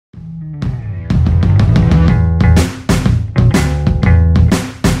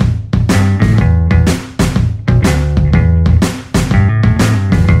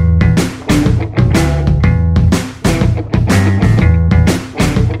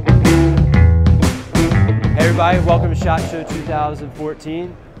everybody. Welcome to SHOT Show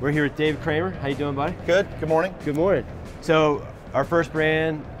 2014. We're here with Dave Kramer. How you doing, buddy? Good. Good morning. Good morning. So our first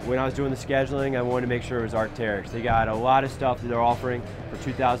brand, when I was doing the scheduling, I wanted to make sure it was Arc'teryx. They got a lot of stuff that they're offering for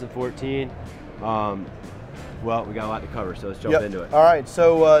 2014. Well, we got a lot to cover, so let's jump into it. All right.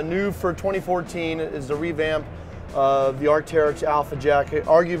 So new for 2014 is the revamp of the Arc'teryx Alpha jacket,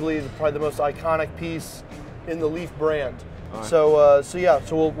 arguably probably the most iconic piece in the Leaf brand. Right. So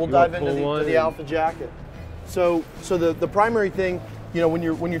we'll dive into the Alpha jacket. So the primary thing, you know, when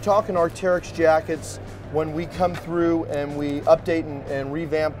you're talking Arc'teryx jackets, when we come through and we update and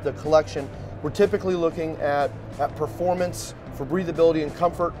revamp the collection, we're typically looking at performance for breathability and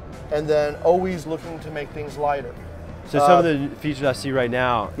comfort, and then always looking to make things lighter. So some of the features I see right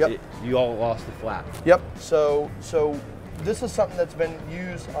now, yep. You all lost the flap. Yep. So this is something that's been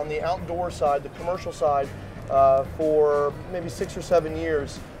used on the outdoor side, the commercial side, for maybe 6 or 7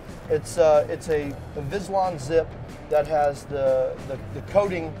 years. It's a Vislon zip that has the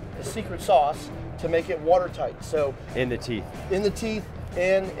coating, the secret sauce to make it watertight. So in the teeth. In the teeth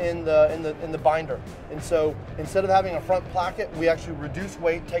and in the binder. And so instead of having a front placket, we actually reduce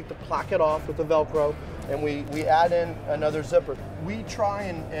weight, take the placket off with the Velcro, and we add in another zipper. We try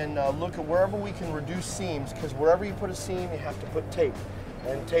and look at wherever we can reduce seams, because wherever you put a seam, you have to put tape.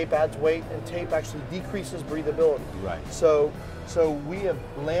 And tape adds weight, and tape actually decreases breathability. Right. So we have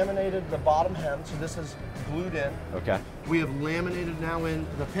laminated the bottom hem, so this is glued in. Okay. We have laminated now in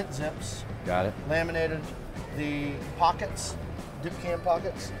the pit zips. Got it. Laminated the pockets, dip cam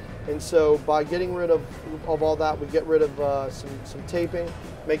pockets. And so by getting rid of all that, we get rid of some taping,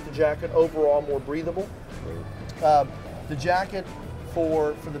 make the jacket overall more breathable. The jacket,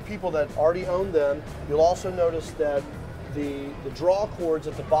 for the people that already own them, you'll also notice that the draw cords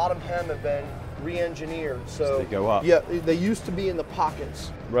at the bottom hem have been re-engineered. So they go up. Yeah, they used to be in the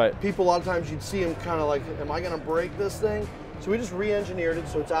pockets. Right. People, a lot of times you'd see them kind of like, am I going to break this thing? So we just re-engineered it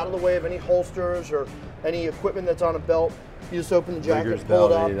so it's out of the way of any holsters or any equipment that's on a belt. You just open the jacket, pull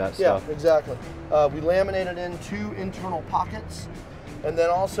it up. That stuff. Yeah, exactly. We laminated in 2 internal pockets, and then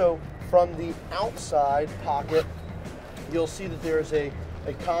also from the outside pocket, you'll see that there's a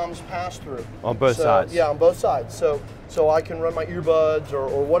comms pass-through. On both sides? Yeah, on both sides. So I can run my earbuds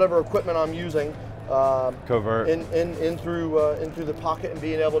or whatever equipment I'm using covert in through the pocket, and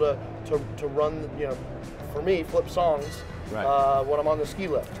being able to run, you know, for me, flip songs when I'm on the ski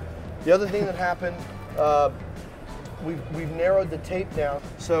lift. The other thing that happened, we've narrowed the tape down.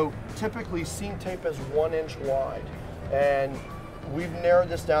 So typically seam tape is 1 inch wide, and we've narrowed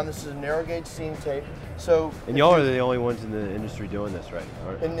this down. This is a narrow gauge seam tape. So and y'all are the only ones in the industry doing this,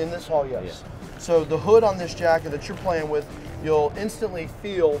 right? In this hall, yes. Yeah. So the hood on this jacket that you're playing with, you'll instantly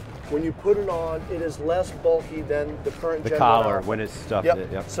feel when you put it on, it is less bulky than the current Gen 1 collar Alpha. when it's stuffed.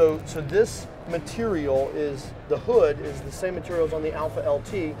 Yep. So this material the hood is the same material as on the Alpha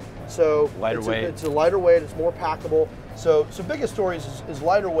LT. So lighter weight. It's a lighter weight. It's more packable. So biggest stories is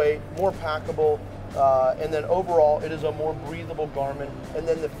lighter weight, more packable. And then overall, it is a more breathable garment. And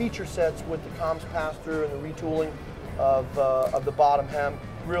then the feature sets with the comms pass-through and the retooling of the bottom hem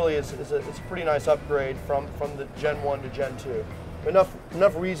really it's a pretty nice upgrade from the Gen 1 to Gen 2.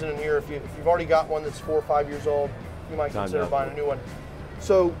 Enough reason in here. If you've already got one that's 4 or 5 years old, you might consider buying a new one.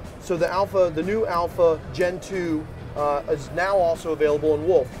 So the new Alpha Gen 2 is now also available in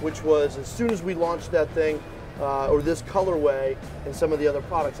Wolf, which was, as soon as we launched that thing, or this colorway and some of the other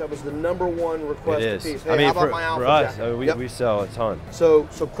products, that was the #1 requested piece. Hey, I mean, how about my Alpha for us, jacket? we sell a ton. So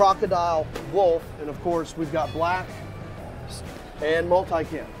crocodile, wolf, and of course we've got black and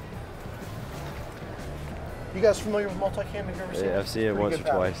multicam. You guys familiar with multicam? Have you ever seen it? I've seen it once or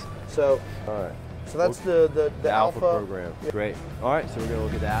twice. So, all right. So that's the Alpha program. Yeah. Great. All right, so we're gonna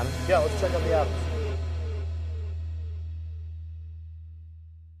look at the atoms. Yeah, let's check out the atoms.